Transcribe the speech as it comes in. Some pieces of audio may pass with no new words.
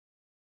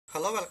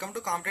Hello welcome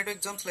to competitive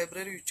exams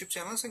library YouTube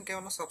channels.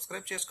 ఇంకేమైనా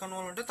subscribe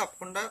చేసుకోవడం ఉంటే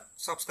తప్పకుండా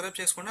సబ్స్క్రైబ్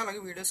చేసుకోండి. అలాగే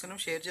వీడియోస్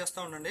అనేవి షేర్ చేస్తూ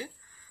ఉండండి.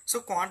 సో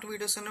క్వాంట్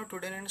వీడియోస్ అనేవి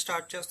టుడే నేను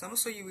స్టార్ట్ చేస్తాను.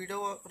 సో ఈ వీడియో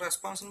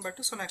రెస్పాన్స్ని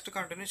బట్టి సో నెక్స్ట్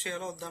కంటిన్యూ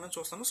చేయాలో వద్దానో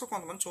చూస్తాను. సో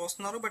కొంతమంది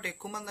చూస్తున్నారు, బట్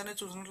ఎక్కువ మంది అనేది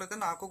చూసినట్లయితే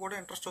నాకు కూడా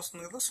ఇంట్రెస్ట్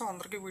వస్తుంది కదా. సో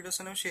అందరికీ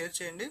వీడియోస్ అనేవి షేర్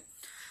చేయండి.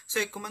 సో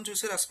ఎక్కువ మంది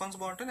చూసి రెస్పాన్స్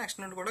బాగుంటే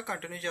నెక్స్ట్ నుండి కూడా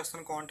కంటిన్యూ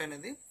చేస్తాను క్వాంట్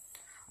అనేది.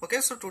 ఓకే,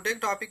 సో టుడే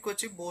టాపిక్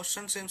వచ్చి బోర్డ్స్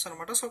అండ్ సిమ్స్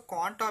అనమాట. సో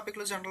క్వాంట్ టాపిక్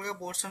లో జనరల్ గా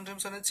బోర్డ్స్ అండ్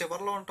సిమ్స్ అనేది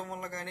చివరిలో ఉండటం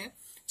వల్ల కానీ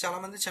చాలా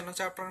మంది చిన్న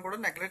చాప్టర్ అని కూడా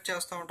నెగ్లెక్ట్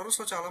చేస్తూ ఉంటారు.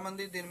 సో చాలా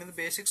మంది దీని మీద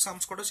బేసిక్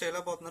సమ్స్ కూడా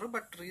చేయలేకపోతున్నారు.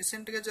 బట్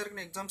రీసెంట్ గా జరిగిన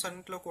ఎగ్జామ్స్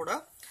అన్నింటిలో కూడా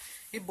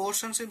ఈ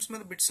బోర్డ్స్ అండ్ సిమ్స్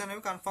మీద బిట్స్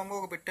అనేవి కన్ఫర్మ్ గా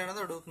ఒక బిట్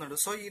అనేది అడుగుతున్నాడు.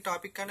 సో ఈ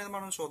టాపిక్ అనేది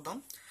మనం చూద్దాం.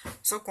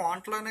 సో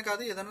క్వాంట్ లోనే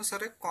కాదు, ఏదైనా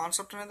సరే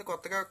కాన్సెప్ట్ అనేది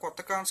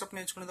కొత్త కాన్సెప్ట్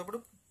నేర్చుకునేటప్పుడు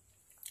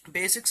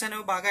బేసిక్స్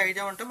అనేవి బాగా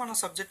ఐడియా ఉంటే మనం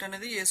సబ్జెక్ట్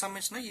అనేది ఏ సమ్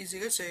ఇచ్చినా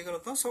ఈజీగా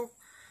చేయగలుగుతాం. సో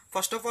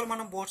ఫస్ట్ ఆఫ్ ఆల్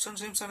మనం బోర్డ్స్ అండ్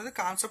సిమ్స్ అనేది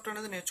కాన్సెప్ట్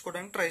అనేది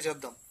నేర్చుకోవడానికి ట్రై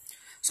చేద్దాం.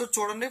 సో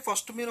చూడండి,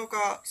 ఫస్ట్ మీరు ఒక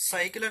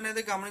సైకిల్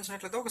అనేది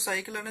గమనించినట్లయితే, ఒక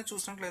సైకిల్ అనేది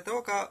చూసినట్లయితే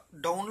ఒక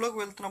డౌన్ లోకి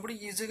వెళ్తున్నప్పుడు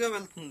ఈజీగా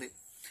వెళ్తుంది.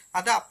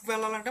 అదే అప్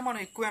వెళ్ళాలంటే మనం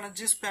ఎక్కువ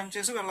ఎనర్జీ స్పెండ్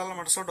చేసి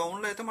వెళ్ళాలన్నమాట. సో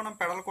డౌన్ లో అయితే మనం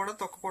పెడల్ కూడా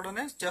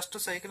తొక్కకూడనే జస్ట్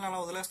సైకిల్ అలా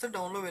వదిలేస్తే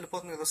డౌన్ లో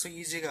వెళ్ళిపోతుంది కదా.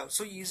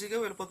 సో ఈజీగా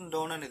వెళ్ళిపోతుంది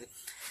డౌన్ అనేది.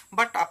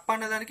 బట్ అప్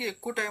అనే దానికి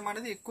ఎక్కువ టైం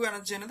అనేది, ఎక్కువ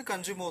ఎనర్జీ అనేది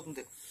కన్జ్యూమ్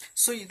అవుతుంది.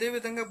 సో ఇదే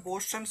విధంగా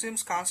బోర్డ్స్ అండ్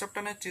సిమ్స్ కాన్సెప్ట్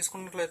అనేది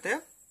తీసుకున్నట్లయితే,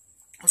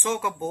 సో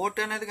ఒక బోట్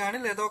అనేది కానీ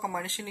లేదా ఒక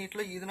మనిషి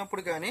నీటిలో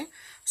ఈదినప్పుడు కానీ,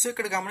 సో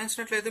ఇక్కడ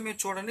గమనించినట్లయితే మీరు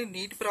చూడండి,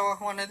 నీటి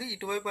ప్రవాహం అనేది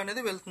ఇటువైపు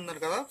అనేది వెళ్తుంది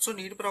కదా. సో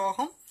నీటి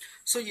ప్రవాహం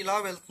సో ఇలా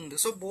వెళ్తుంది.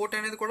 సో బోట్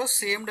అనేది కూడా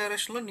సేమ్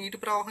డైరెక్షన్ లో, నీటి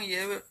ప్రవాహం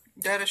ఏ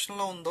డైరెక్షన్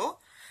లో ఉందో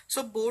సో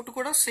బోట్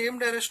కూడా సేమ్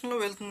డైరెక్షన్ లో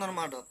వెళ్తుంది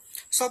అనమాట.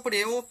 సో అప్పుడు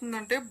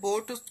ఏమవుతుందంటే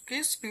బోట్ కి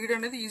స్పీడ్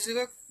అనేది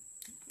ఈజీగా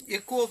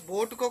ఎక్కువ,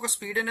 బోటుకి ఒక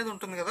స్పీడ్ అనేది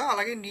ఉంటుంది కదా,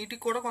 అలాగే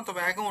నీటికి కూడా కొంత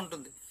వేగం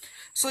ఉంటుంది.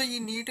 సో ఈ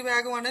నీటి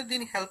వేగం అనేది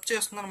దీనికి హెల్ప్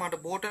చేస్తుంది అనమాట,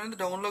 బోట్ అనేది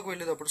డౌన్ లోకి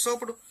వెళ్ళేటప్పుడు. సో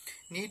అప్పుడు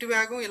నీటి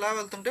వేగం ఇలా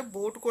వెళ్తుంటే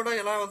బోట్ కూడా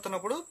ఇలా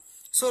వెళ్తున్నప్పుడు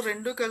సో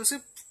రెండు కలిసి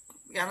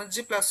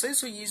ఎనర్జీ ప్లస్ అయ్యి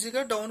సో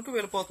ఈజీగా డౌన్ కి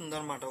వెళ్ళిపోతుంది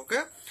అనమాట.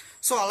 ఓకే,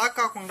 సో అలా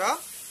కాకుండా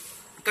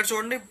ఇక్కడ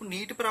చూడండి,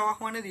 నీటి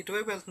ప్రవాహం అనేది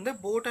ఇటువైపు వెళ్తుంది,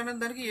 బోట్ అనేది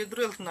దానికి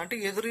ఎదురు వెళ్తుంది, అంటే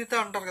ఎదురీత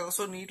అంటారు కదా.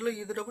 సో నీటిలో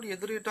ఈదేటప్పుడు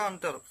ఎదురీత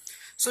అంటారు.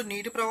 సో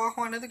నీటి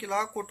ప్రవాహం అనేది ఇలా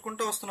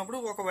కొట్టుకుంటూ వస్తున్నప్పుడు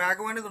ఒక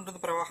వేగం అనేది ఉంటుంది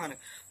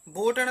ప్రవాహానికి.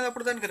 బోట్ అనేది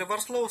అప్పుడు దానికి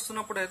రివర్స్ లో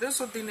వస్తున్నప్పుడు అయితే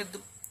సో దీన్ని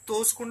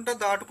తోసుకుంటా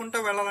దాటుకుంటా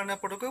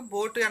వెళ్ళాలనేప్పటికీ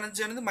బోట్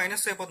ఎనర్జీ అనేది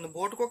మైనస్ అయిపోతుంది.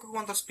 బోట్కి ఒక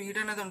కొంత స్పీడ్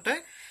అనేది ఉంటాయి,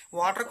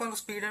 వాటర్ కొంత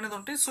స్పీడ్ అనేది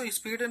ఉంటాయి. సో ఈ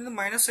స్పీడ్ అనేది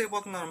మైనస్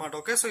అయిపోతుంది అనమాట.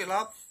 ఓకే, సో ఇలా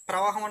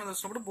ప్రవాహం అనేది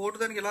వచ్చినప్పుడు బోట్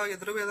దానికి ఇలా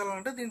ఎదురు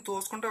వెళ్ళాలంటే దీన్ని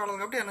తోసుకుంటూ వెళ్ళాలి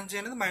కాబట్టి ఎనర్జీ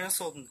అనేది మైనస్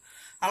అవుతుంది.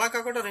 అలా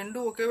కాకుండా రెండు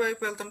ఒకే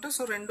వైపు వెళ్తుంటే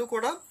సో రెండు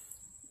కూడా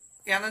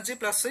ఎనర్జీ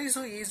ప్లస్ అయ్యి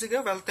సో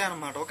ఈజీగా వెళ్తాయి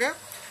అనమాట. ఓకే,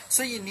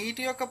 సో ఈ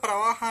నీటి యొక్క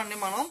ప్రవాహాన్ని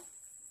మనం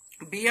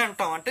బి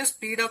అంటాం, అంటే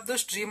స్పీడ్ ఆఫ్ ద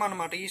స్ట్రీమ్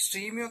అనమాట. ఈ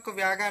స్ట్రీమ్ యొక్క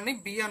వేగాన్ని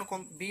బి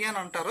అని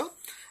అంటారు.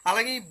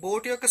 అలాగే ఈ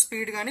బోట్ యొక్క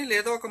స్పీడ్ కానీ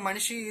లేదా ఒక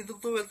మనిషి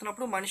ఈదుతూ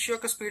వెళ్తున్నప్పుడు మనిషి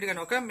యొక్క స్పీడ్ కానీ,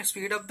 okay,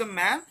 speed of the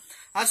man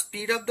ఆ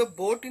speed of the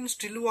boat in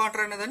still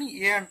water అనేదని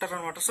ఏ అంటారు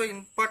అనమాట. సో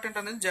ఇంపార్టెంట్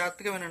అనేది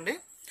జాగ్రత్తగా వినండి.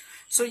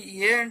 సో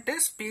ఏ అంటే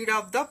speed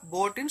of the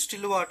boat in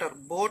still water,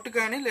 boat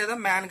గానీ లేదా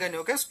మ్యాన్ గానీ.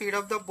 Okay, speed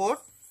of the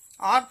boat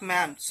are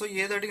man. So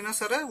ఏది అడిగినా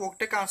సరే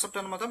ఒకటే కాన్సెప్ట్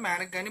అనమాట,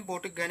 మ్యాన్ కి గానీ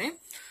బోట్ కి గానీ.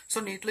 సో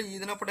నీటిలో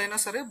ఈదినప్పుడైనా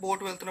సరే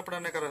బోట్ వెళ్తున్నప్పుడు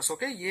అయినా కదా.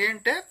 ఓకే, ఏ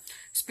అంటే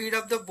speed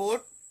of the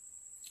boat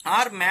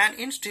are man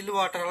in still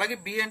water. అలాగే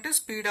బి అంటే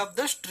స్పీడ్ ఆఫ్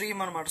ద స్ట్రీమ్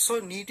అనమాట. సో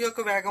నీటి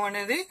యొక్క వేగం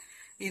అనేది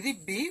ఇది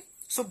బి.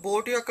 సో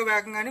బోట్ యొక్క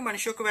వేగం కానీ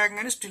మనిషి యొక్క వేగం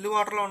కానీ స్టిల్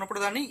వాటర్ లో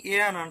ఉన్నప్పుడు దాన్ని ఏ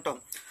అని అంటాం.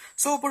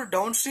 సో ఇప్పుడు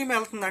డౌన్ స్ట్రీమ్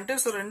వెళ్తుంది అంటే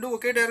సో రెండు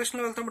ఒకే డైరెక్షన్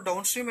లో వెళ్తున్నప్పుడు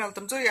డౌన్ స్ట్రీమ్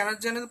వెళ్తుంది. సో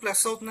ఎనర్జీ అనేది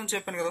ప్లస్ అవుతుందని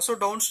చెప్పాను కదా. సో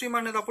డౌన్ స్ట్రీమ్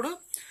అనేటప్పుడు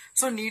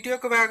సో నీటి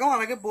యొక్క వేగం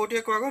అలాగే బోట్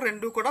యొక్క వేగం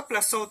రెండు కూడా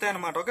ప్లస్ అవుతాయి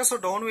అనమాట. ఓకే, సో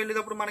డౌన్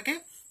వెళ్ళేటప్పుడు మనకి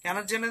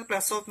ఎనర్జీ అనేది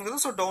ప్లస్ అవుతుంది కదా.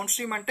 సో డౌన్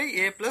స్ట్రీమ్ అంటే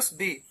ఏ ప్లస్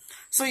బి.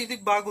 సో ఇది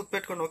బాగా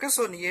గుర్తుపెట్టుకోండి. ఓకే,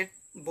 సో ఏ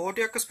బోట్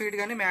యొక్క స్పీడ్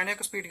కానీ మ్యాన్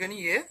యొక్క స్పీడ్ కానీ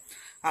ఏ,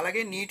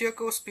 అలాగే నీటి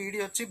యొక్క స్పీడ్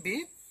వచ్చి బి,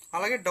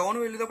 అలాగే డౌన్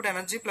వెళ్ళేటప్పుడు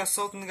ఎనర్జీ ప్లస్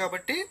అవుతుంది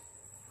కాబట్టి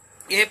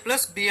ఏ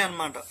ప్లస్ బి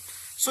అనమాట.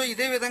 సో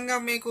ఇదే విధంగా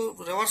మీకు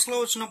రివర్స్ లో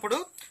వచ్చినప్పుడు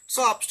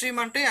సో అప్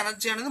స్ట్రీమ్ అంటే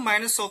ఎనర్జీ అనేది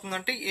మైనస్ అవుతుంది,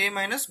 అంటే ఏ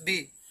మైనస్ బి.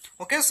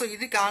 ఓకే, సో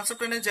ఇది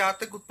కాన్సెప్ట్ అనేది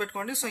జాగ్రత్తగా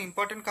గుర్తుపెట్టుకోండి. సో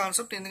ఇంపార్టెంట్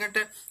కాన్సెప్ట్,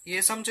 ఎందుకంటే ఏ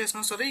సమ్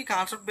చేసినా సరే ఈ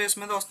కాన్సెప్ట్ బేస్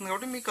మీద వస్తుంది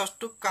కాబట్టి మీకు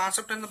ఫస్ట్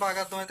కాన్సెప్ట్ అనేది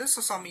బాగా అర్థమైతే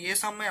సో ఏ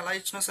సమ్ ఎలా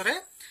ఇచ్చినా సరే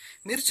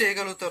మీరు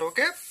చేయగలుగుతారు.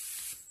 ఓకే,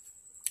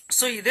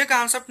 సో ఇదే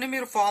కాన్సెప్ట్ ని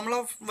మీరు ఫార్ములా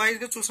వైజ్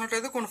గా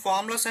చూసినట్లయితే కొన్ని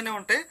ఫార్ములాస్ అనేవి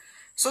ఉంటాయి.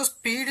 So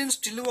speed in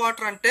still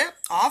water అంటే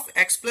of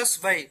X plus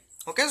why.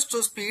 Okay, so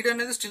speed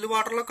అనేది స్టిల్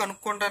వాటర్ లో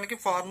కనుక్కోవడానికి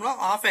formula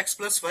of X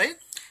plus why.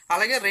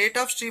 అలాగే రేట్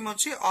ఆఫ్ స్ట్రీమ్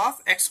వచ్చి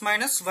of X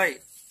minus y.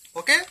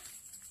 Okay,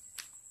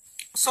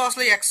 so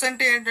అసలు ఎక్స్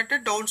అంటే ఏంటంటే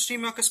డౌన్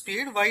స్ట్రీమ్ యొక్క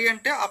స్పీడ్, వై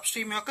అంటే అప్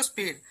స్ట్రీమ్ యొక్క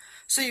స్పీడ్.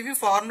 సో ఇవి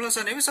ఫార్ములాస్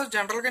అనేవి. సో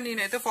జనరల్ గా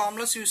నేనైతే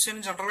ఫార్ములాస్ యూజ్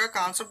చేయను, జనరల్ గా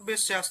కాన్సెప్ట్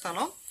బేస్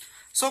చేస్తాను.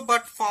 సో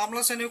బట్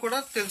ఫార్ములాస్ అనేవి కూడా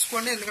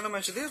తెలుసుకోండి, ఎందుకంటే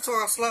మంచిది. సో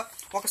అసలు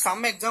ఒక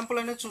సమ్ ఎగ్జాంపుల్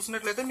అనేది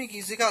చూసినట్లయితే మీకు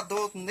ఈజీగా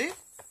అర్థమవుతుంది.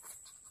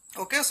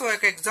 ఓకే, సో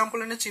ఒక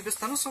ఎగ్జాంపుల్ అనేది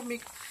చూపిస్తాను, సో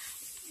మీకు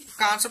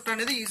కాన్సెప్ట్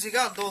అనేది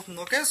ఈజీగా అర్థమవుతుంది.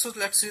 Okay, so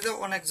let's see the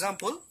one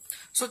example.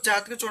 So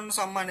జాగ్రత్తగా చూడండి,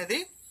 సమ్ అనేది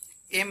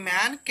ఏ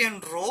మ్యాన్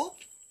కెన్ రో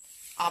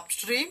up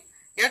stream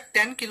at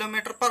 10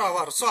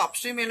 km/h. So up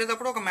stream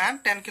వెళ్ళేటప్పుడు ఒక మ్యాన్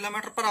 10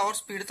 km/h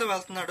స్పీడ్ తో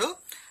వెళ్తున్నాడు.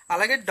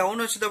 అలాగే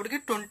డౌన్ వచ్చేటప్పటికి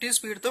 20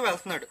 స్పీడ్ తో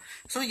వెళ్తున్నాడు.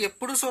 సో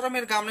ఎప్పుడు కూడా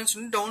మీరు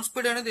గమనించండి, డౌన్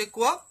స్పీడ్ అనేది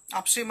ఎక్కువ,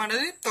 అప్ స్ట్రీమ్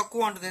అనేది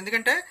తక్కువ ఉంటుంది.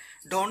 ఎందుకంటే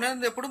డౌన్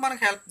అనేది ఎప్పుడు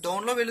మనకి హెల్ప్,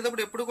 డౌన్ లో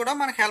వెళ్ళేటప్పుడు ఎప్పుడు కూడా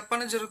మనకి హెల్ప్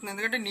అనేది జరుగుతుంది.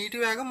 ఎందుకంటే నీటి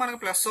వేగం మనకి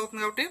ప్లస్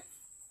అవుతుంది కాబట్టి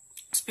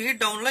స్పీడ్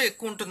డౌన్ లో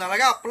ఎక్కువ ఉంటుంది,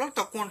 అలాగే అప్ లో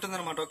తక్కువ ఉంటుంది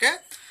అనమాట. ఓకే,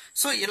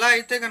 సో ఇలా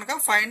అయితే కనుక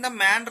find the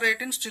man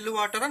rate in still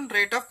water and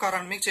rate of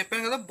current. మీకు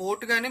చెప్పాను కదా,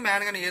 బోట్ గానీ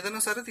మ్యాన్ గానీ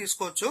ఏదైనా సరే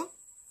తీసుకోవచ్చు.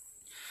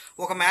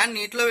 ఒక మ్యాన్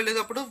నీటిలో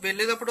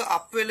వెళ్ళేటప్పుడు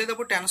అప్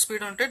వెళ్ళేటప్పుడు 10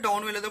 స్పీడ్ ఉంటే,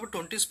 డౌన్ వెళ్ళేటప్పుడు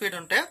 20 స్పీడ్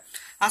ఉంటే,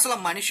 అసలు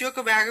మనిషి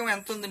యొక్క వేగం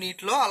ఎంత ఉంది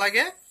నీటిలో,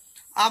 అలాగే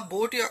ఆ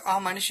బోట్ ఆ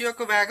మనిషి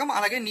యొక్క వేగం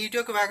అలాగే నీటి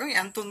యొక్క వేగం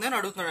ఎంత ఉంది అని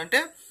అడుగుతున్నాడు.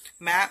 అంటే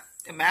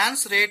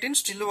man's rate in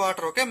still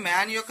water. Okay,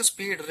 man యొక్క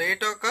స్పీడ్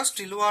రేట్ యొక్క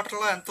స్టిల్ వాటర్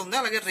లో ఎంత ఉంది,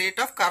 అలాగే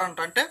రేట్ ఆఫ్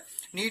కరెంట్ అంటే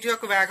నీటి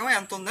యొక్క వేగం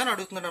ఎంత ఉంది అని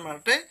అడుగుతున్నాడు అనమాట.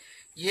 అంటే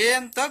ఏ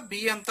ఎంత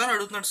బి ఎంత అని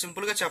అడుగుతున్నాడు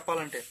సింపుల్ గా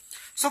చెప్పాలంటే.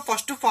 సో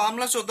ఫస్ట్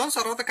ఫార్ములా చూద్దాం,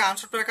 తర్వాత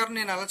కాన్సెప్ట్ ప్రకారం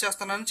నేను ఎలా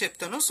చేస్తానని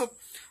చెప్తాను. సో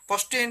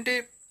ఫస్ట్ ఏంటి,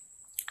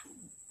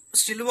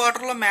 స్టిల్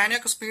వాటర్ లో మ్యాన్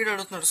యొక్క స్పీడ్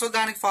అడుగుతున్నాడు. సో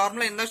దానికి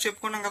ఫార్ములా ఇందాక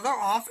చెప్పుకున్నాం కదా,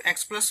 ఆఫ్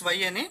ఎక్స్ ప్లస్ వై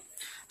అని.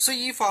 సో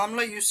ఈ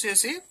ఫార్ములా యూజ్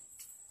చేసి,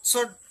 సో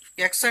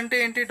ఎక్స్ అంటే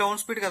ఏంటి,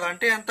 డౌన్ స్పీడ్ కదా,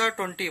 అంటే ఎంత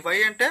 20, వై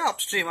అంటే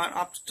అప్ స్ట్రీమ్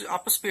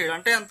అప్ స్పీడ్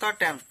అంటే ఎంత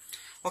 10.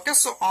 ఓకే,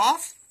 సో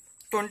ఆఫ్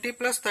 20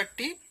 ప్లస్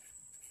 10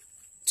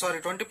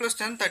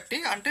 30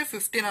 అంటే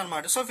 15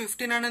 అనమాట. సో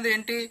 15 అనేది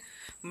ఏంటి,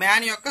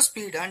 మ్యాన్ యొక్క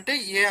స్పీడ్ అంటే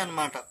ఏ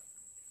అనమాట.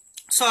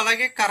 సో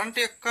అలాగే కరెంట్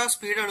యొక్క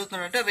స్పీడ్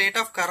అడుగుతున్నాడు, అంటే రేట్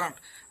ఆఫ్ కరెంట్.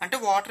 అంటే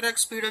వాటర్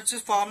యొక్క స్పీడ్ వచ్చి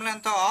ఫార్ములా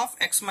ఎంత, ఆఫ్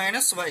ఎక్స్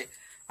మైనస్ వై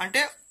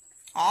అంటే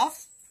ఆఫ్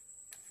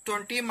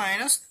 20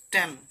 మైనస్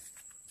 10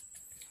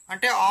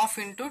 అంటే ఆఫ్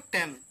ఇంటూ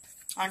 10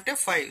 అంటే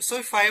 5. సో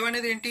 5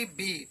 అనేది ఏంటి,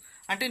 బి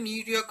అంటే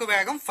నీటి యొక్క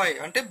వేగం 5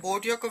 అంటే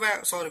బోట్ యొక్క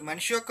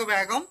మనిషి యొక్క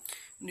వేగం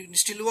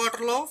స్టిల్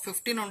వాటర్ లో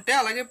 15 ఉంటే,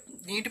 అలాగే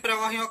నీటి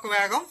ప్రవాహం యొక్క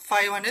వేగం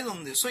 5 అనేది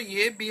ఉంది. సో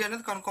ఏ బి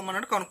అనేది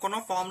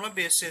కనుక్కున్నాం ఫార్ములా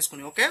బేస్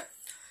చేసుకుని. ఓకే,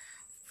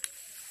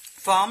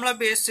 ఫార్ములా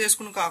బేస్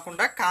చేసుకుని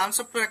కాకుండా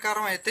కాన్సెప్ట్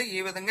ప్రకారం అయితే ఏ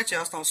విధంగా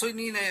చేస్తాం. సో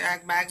నేను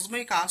మాక్సిమం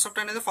ఈ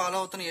కాన్సెప్ట్ అనేది ఫాలో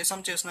అవుతాను ఏ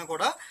సమ్ చేసినా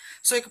కూడా.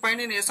 సో ఇకపై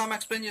నేను ఏ సమ్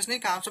ఎక్స్ప్లెయిన్ చేసిన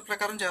ఈ కాన్సెప్ట్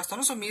ప్రకారం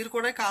చేస్తాను. సో మీరు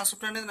కూడా ఈ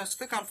కాన్సెప్ట్ అనేది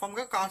నచ్చితే కన్ఫర్మ్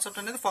గా కాన్సెప్ట్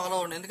అనేది ఫాలో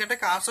అవ్వండి. ఎందుకంటే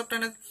కాన్సెప్ట్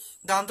అనేది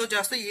దాంతో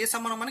చేస్తే ఏ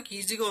సమ్ మనకి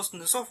ఈజీగా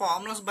వస్తుంది. సో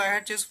ఫార్ములాస్ బై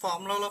హార్ట్ చేసి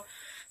ఫార్ములాలో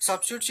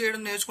సబ్స్టిట్యూట్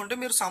చేయడం నేర్చుకుంటే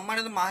మీరు సమ్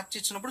అనేది మార్చి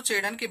ఇచ్చినప్పుడు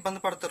చేయడానికి ఇబ్బంది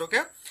పడతారు.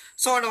 ఓకే,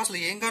 సో వాడు అసలు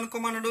ఏం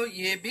కనుక్కోమన్నాడు,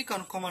 ఏబి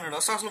కనుక్కోమన్నాడు.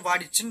 అసలు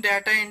వాడు ఇచ్చిన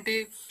డేటా ఏంటి,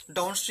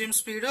 down stream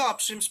speed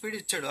up stream speed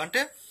ఇచ్చాడు.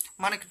 అంటే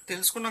మనకి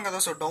తెలుసుకున్నాం కదా,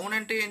 సో డౌన్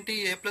అంటే ఏంటి,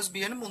 ఏ ప్లస్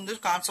బి అని ముందు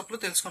కాన్సెప్ట్ లో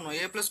తెలుసుకున్నాం.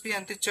 ఏ ప్లస్ బి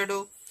ఎంత ఇచ్చాడు,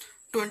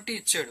 20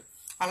 ఇచ్చాడు.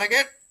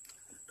 అలాగే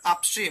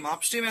అప్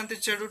స్ట్రీమ్ ఎంత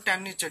ఇచ్చాడు,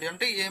 10 ఇచ్చాడు.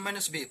 అంటే ఏ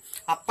మైనస్ బి,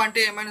 అప్ అంటే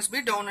ఏ మైనస్ బి,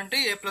 డౌన్ అంటే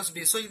ఏ ప్లస్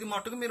బి. సో ఇది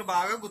మటుకు మీరు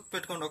బాగా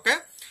గుర్తుపెట్టుకోండి. ఓకే,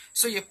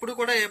 సో ఎప్పుడు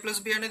కూడా ఏ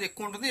ప్లస్ బి అనేది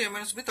ఎక్కువ ఉంటుంది, ఏ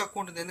మైనస్ బి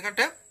తక్కువ ఉంటుంది.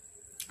 ఎందుకంటే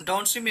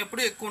డౌన్ స్ట్రీమ్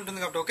ఎప్పుడు ఎక్కువ ఉంటుంది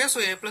కాబట్టి. ఓకే, సో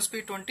ఏ ప్లస్ బి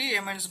 20, ఏ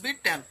మైనస్ బి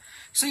 10.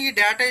 సో ఈ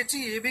డేటా ఇచ్చి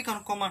ఏబి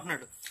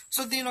కనుక్కోమంటున్నాడు.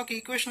 సో దీని ఒక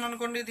ఈక్వేషన్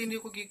అనుకోండి, దీని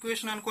ఒక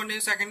ఈక్వేషన్ అనుకోండి,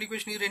 సెకండ్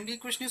ఈక్వేషన్, ఈ రెండు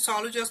ఈక్వేషన్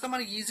సాల్వ్ చేస్తే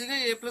మనకి ఈజీగా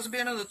ఏ ప్లస్ బి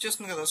అనేది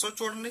వచ్చేస్తుంది కదా. సో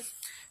చూడండి,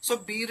 సో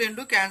బి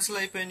రెండు క్యాన్సిల్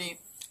అయిపోయినాయి.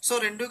 సో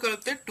రెండు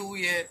కలిపితే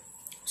 2a.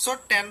 సో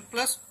 20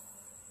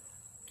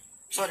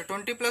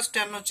 ప్లస్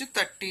 10 వచ్చి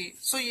 30.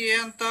 సో ఏ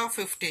అంతా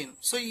 15.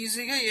 సో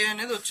ఈజీగా ఏ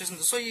అనేది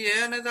వచ్చేసింది. సో ఏ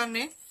అనే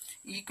దాన్ని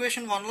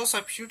ఈక్వేషన్ 1 లో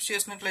సబ్స్టిట్యూట్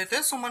చేసినట్లయితే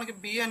సో మనకి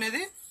బి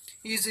అనేది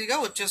ఈజీగా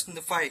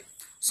వచ్చేస్తుంది 5.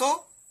 సో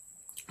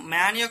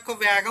మ్యాన్ యొక్క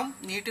వేగం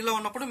నీటిలో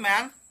ఉన్నప్పుడు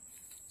man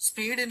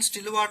speed in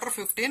still water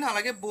 15,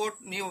 అలాగే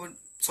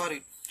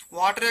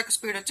వాటర్ యొక్క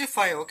స్పీడ్ వచ్చి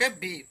 5. Okay,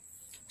 B.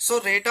 So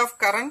rate of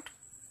current,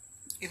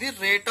 ఇది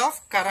rate of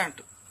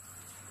current.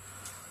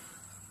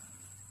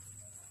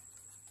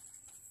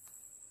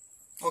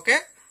 Okay,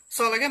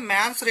 so అలాగే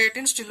man's rate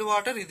in still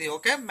water ఇది.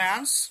 Okay,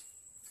 man's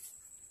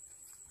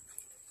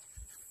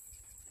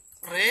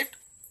rate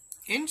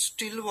in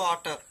still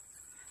water.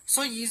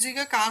 So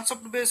ఈజీగా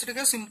కాన్సెప్ట్ బేస్డ్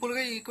గా simple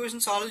గా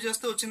equation solve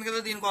చేస్తే వచ్చింది కదా.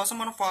 దీనికోసం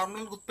మనం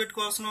ఫార్ములా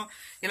గుర్తుపెట్టుకోవాల్సిన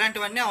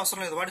ఇలాంటివన్నీ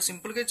అవసరం లేదు. వాడు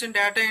సింపుల్ గా ఇచ్చిన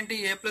డేటా ఏంటి,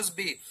 ఏ ప్లస్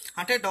బి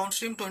అంటే డౌన్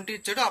స్ట్రీమ్ 20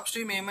 ఇచ్చాడు, అప్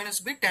స్ట్రీమ్ ఏ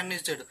మైనస్ బి 10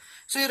 ఇచ్చాడు.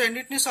 సో ఈ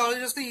రెండింటిని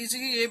సాల్వ్ చేస్తే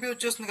ఈజీగా ఏబి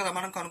వచ్చేస్తుంది కదా.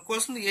 మనం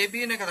కనుక్కోవాల్సింది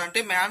ఏబినే కదా.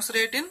 అంటే మ్యాన్స్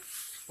రేట్ ఇన్,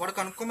 వాడు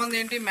కనుక్కోమంది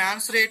ఏంటి,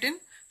 man's rate in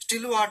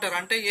still water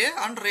అంటే ఏ,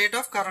 అండ్ రేట్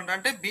ఆఫ్ కరెంట్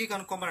అంటే బి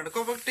కనుక్కోమన్నాడు.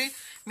 కాబట్టి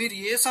మీరు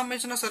ఏ సమ్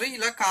ఇచ్చినా సరే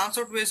ఇలా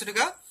కాన్సెప్ట్ బేస్డ్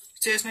గా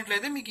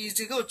చేసినట్లయితే మీకు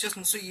ఈజీగా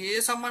వచ్చేస్తుంది. సో ఏ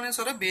సమ్ అనేది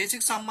సరే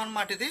బేసిక్ సమ్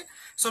అనమాట ఇది.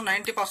 సో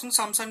 90%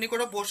 సమ్స్ అన్ని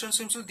కూడా బోర్షన్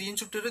సిమ్స్ దీని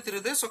చుట్టూ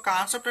తిరుగుతాయి. సో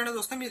కాన్సెప్ట్ అనేది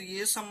వస్తే మీరు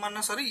ఏ సమ్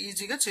అన్నా సరే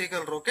ఈజీగా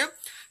చేయగలరు. ఓకే,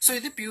 సో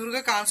ఇది ప్యూర్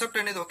గా కాన్సెప్ట్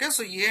అనేది. ఓకే,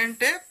 సో ఏ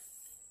అంటే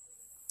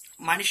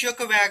మనిషి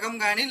యొక్క వేగం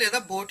గానీ లేదా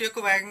బోట్ యొక్క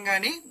వేగం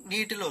గానీ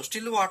నీటిలో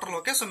స్టిల్ వాటర్ లో.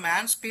 Okay, so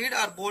man speed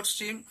are boat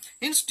stream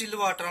in still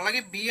water.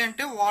 అలాగే బి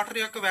అంటే వాటర్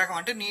యొక్క వేగం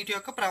అంటే నీటి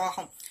యొక్క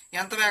ప్రవాహం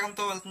ఎంత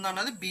వేగంతో వెళ్తుంది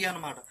అన్నది బి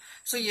అనమాట.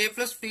 సో ఏ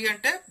ప్లస్ బి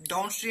అంటే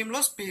డౌన్ స్ట్రీమ్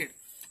లో స్పీడ్,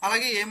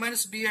 అలాగే ఏ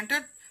మైనస్ బి అంటే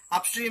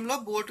అప్ స్ట్రీమ్ లో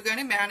బోట్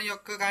గానీ మ్యాన్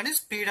యొక్క గానీ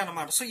స్పీడ్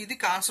అనమాట. సో ఇది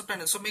కాన్సెప్ట్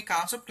అనేది. సో మీ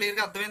కాన్సెప్ట్ క్లియర్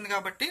గా అర్థమైంది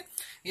కాబట్టి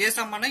ఏ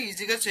సమ్ అన్నా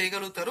ఈజీగా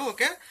చేయగలుగుతారు.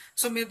 ఓకే,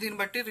 సో మీరు దీన్ని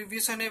బట్టి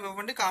రివ్యూస్ అనేవి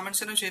ఇవ్వండి,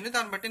 కామెంట్స్ అనేవి చేయండి.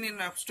 దాన్ని బట్టి నేను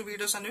నెక్స్ట్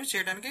వీడియోస్ అనేవి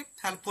చేయడానికి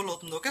హెల్ప్ఫుల్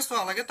అవుతుంది. ఓకే, సో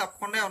అలాగే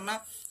తప్పకుండా ఏమన్నా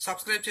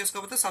సబ్స్క్రైబ్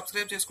చేసుకోకపోతే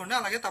సబ్స్క్రైబ్ చేసుకోండి.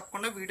 అలాగే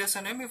తప్పకుండా వీడియోస్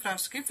అనేవి మీ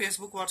ఫ్రెండ్స్ కి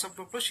ఫేస్బుక్, వాట్సాప్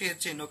గ్రూప్ లో షేర్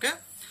చేయండి. ఓకే,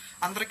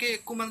 అందరికీ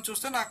ఎక్కువ మంది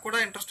చూస్తే నాకు కూడా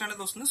ఇంట్రెస్ట్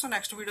అనేది వస్తుంది. సో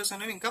నెక్స్ట్ వీడియోస్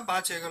అనేవి ఇంకా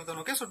బాగా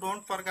చేయగలుగుతాను. Okay, so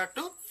don't forget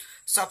to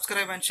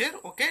subscribe and share.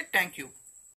 Okay, thank you.